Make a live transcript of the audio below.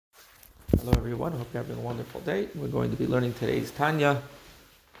Hello everyone, hope you're having a wonderful day. We're going to be learning today's Tanya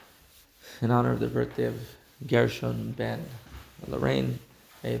in honor of the birthday of Gershon ben Lorraine.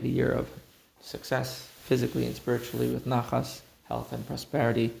 May have a year of success, physically and spiritually, with nachas, health and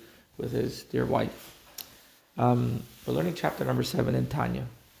prosperity with his dear wife. We're learning chapter number 7 in Tanya.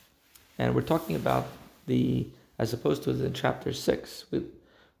 And we're talking about as opposed to in chapter 6,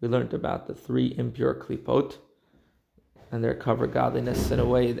 we learned about the 3 impure klipot, and their cover godliness in a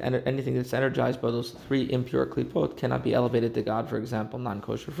way, and anything that's energized by those 3 impure klipot cannot be elevated to God. For example,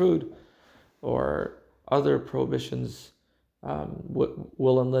 non-kosher food, or other prohibitions,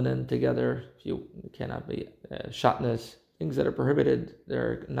 wool and linen together. You cannot be shatnez, things that are prohibited.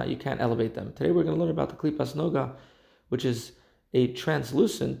 You can't elevate them. Today we're going to learn about the klipas noga, which is a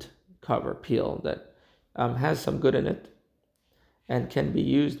translucent cover peel that has some good in it, and can be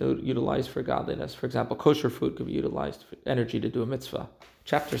utilized for godliness. For example, kosher food could be utilized for energy to do a mitzvah.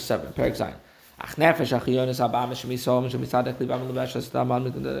 Chapter 7, Perek Zayin.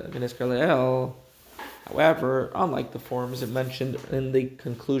 However, unlike the forms mentioned in the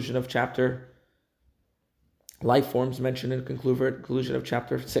conclusion of chapter, life forms mentioned in the conclusion of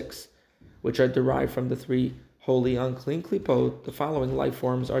chapter 6, which are derived from the 3 holy unclean klipot, the following life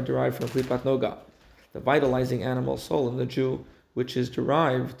forms are derived from klipat noga, the vitalizing animal soul in the Jew, which is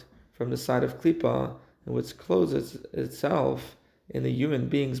derived from the side of klipa, and which clothes itself in the human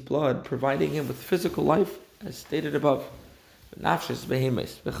being's blood, providing him with physical life, as stated above. Nafshis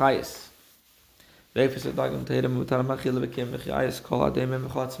behemis b'chayis.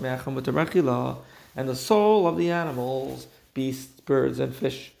 And the soul of the animals, beasts, birds, and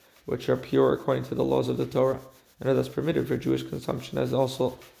fish, which are pure according to the laws of the Torah, and are thus permitted for Jewish consumption, as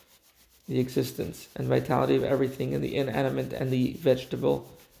also the existence and vitality of everything in the inanimate and the vegetable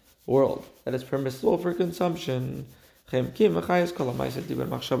world that is permissible for consumption. So to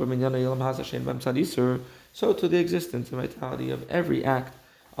the existence and vitality of every act,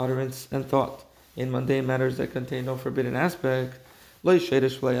 utterance, and thought in mundane matters that contain no forbidden aspect,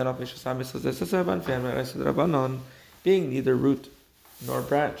 being neither root nor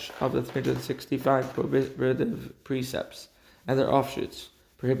branch of the 365 prohibitive precepts and their offshoots,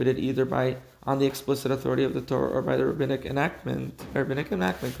 prohibited either on the explicit authority of the Torah or by the rabbinic enactment. Yet,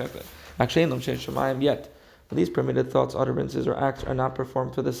 when these permitted thoughts, utterances, or acts are not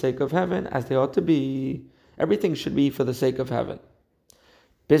performed for the sake of heaven as they ought to be, everything should be for the sake of heaven.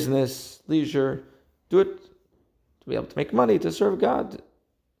 Business, leisure, do it to be able to make money, to serve God.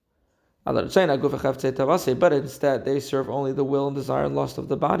 But instead, they serve only the will and desire and lust of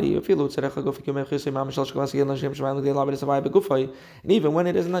the body. And even when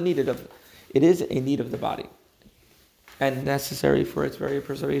it is not needed it is a need of the body and necessary for its very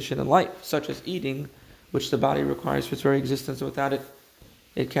preservation in life, such as eating, which the body requires for its very existence. Without it,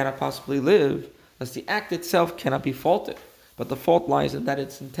 it cannot possibly live, as the act itself cannot be faulted. But the fault lies in that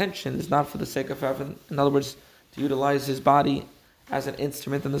its intention is not for the sake of heaven. In other words, to utilize his body as an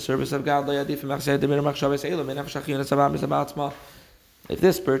instrument in the service of God. If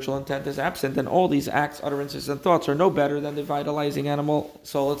this spiritual intent is absent, then all these acts, utterances, and thoughts are no better than the vitalizing animal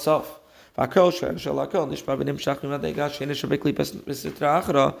soul itself. And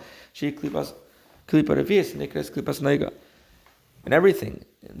everything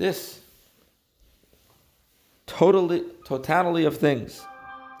in this totality of things,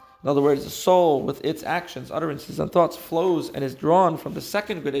 in other words, the soul with its actions, utterances, and thoughts flows and is drawn from the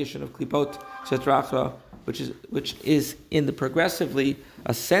second gradation of klipot setra achra, which is in the progressively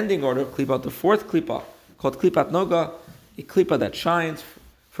ascending order of klipot, the 4th klipa, called klipat noga, a klipa that shines.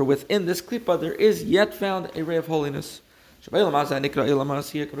 For within this klipa there is yet found a ray of holiness. For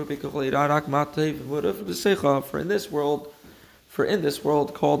in this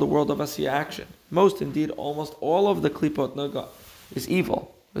world called the world of asiya, action, most indeed almost all of the klipot noga is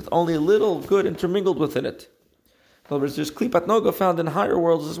evil, with only a little good intermingled within it. In other words, there's klipat noga found in higher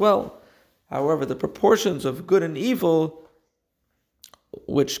worlds as well. However, the proportions of good and evil,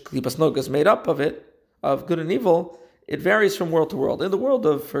 which klipas noga is made up of good and evil, it varies from world to world. In the world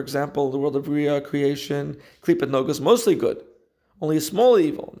of, for example, the world of creation, klipat noga is mostly good, only a small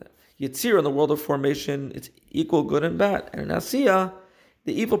evil. Yitzir, in the world of formation, it's equal good and bad. And in asiya,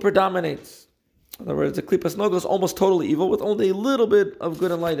 the evil predominates. In other words, the klipas noga is almost totally evil, with only a little bit of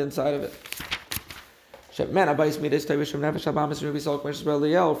good and light inside of it. From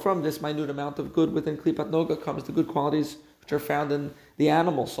this minute amount of good within klipat noga comes the good qualities which are found in the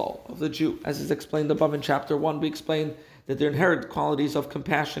animal soul of the Jew. As is explained above in chapter 1, we explained that they're inherent qualities of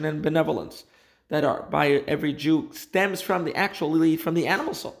compassion and benevolence that are by every Jew stems from the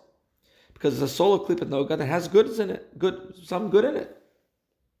animal soul. Because the soul of klipat noga that has some good in it.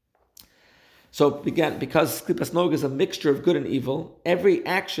 So because Klipas Noga is a mixture of good and evil, every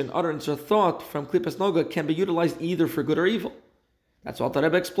action, utterance, or thought from Klipas Noga can be utilized either for good or evil. That's what the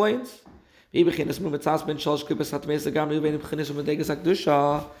Rebbe explains. Now,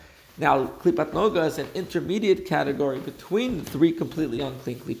 Klipat Noga is an intermediate category between the three completely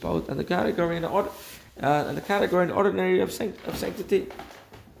unclean klipot and the category in ordinary of sanctity.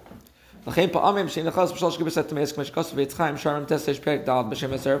 Hence, it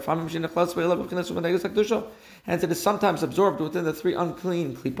is sometimes absorbed within the three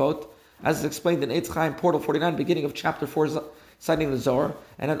unclean klipot, as is explained in Eitz Chaim, Portal 49, beginning of chapter 4, citing the Zohar,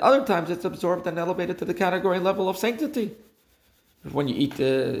 and at other times it's absorbed and elevated to the category level of sanctity. When you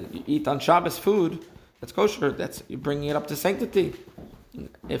eat on Shabbos food that's kosher, you're bringing it up to sanctity.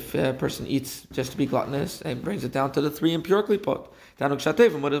 If a person eats just to be gluttonous, and brings it down to the three impure klipot. Thank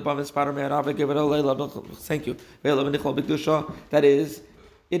you. That is,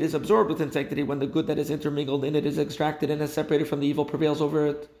 it is absorbed within sanctity when the good that is intermingled in it is extracted and is separated from the evil prevails over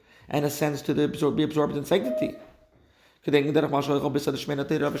it and ascends to be absorbed in sanctity. For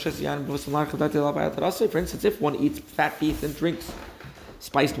instance, if one eats fat beef and drinks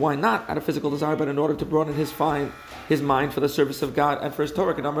spiced wine, not out of physical desire, but in order to broaden his mind for the service of God and for his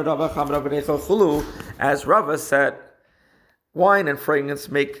Torah, as Rava said, wine and fragrance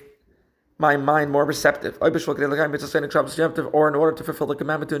make my mind more receptive. Or in order to fulfill the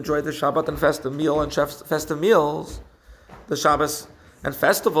commandment to enjoy the Shabbat and festive meals, the Shabbos and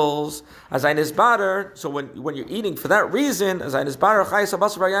festivals, as ein isbader. So when you're eating for that reason, as ein isbader,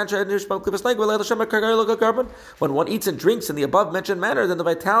 when one eats and drinks in the above mentioned manner, then the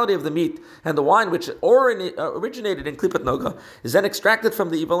vitality of the meat and the wine, which originated in Klipat Noga, is then extracted from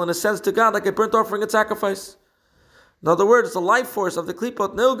the evil and ascends to God like a burnt offering and sacrifice. In other words, the life force of the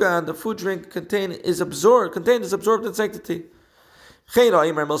Klipat Noga and the food drink contained is absorbed in sanctity. So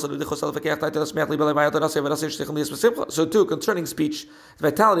too, concerning speech, the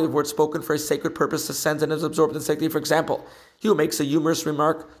vitality of words spoken for a sacred purpose ascends and is absorbed in sanctity. For example, he who makes a humorous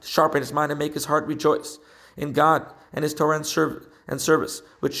remark to sharpen his mind and make his heart rejoice in God and his Torah and service,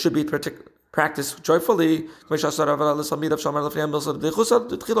 which should be practiced joyfully, as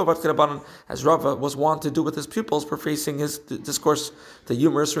Rava was wont to do with his pupils, prefacing his discourse the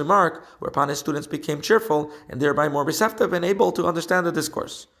humorous remark, whereupon his students became cheerful and thereby more receptive and able to understand the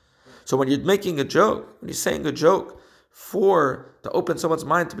discourse. So when you're making a joke, when you're saying a joke to open someone's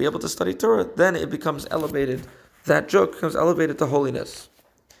mind to be able to study Torah, then it becomes elevated. That joke becomes elevated to holiness.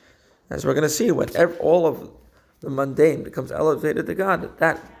 As we're going to see, when all of the mundane becomes elevated to God,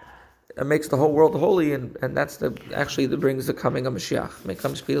 that makes the whole world holy, and that's that brings the coming of Mashiach. May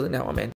come speedily now. Amen.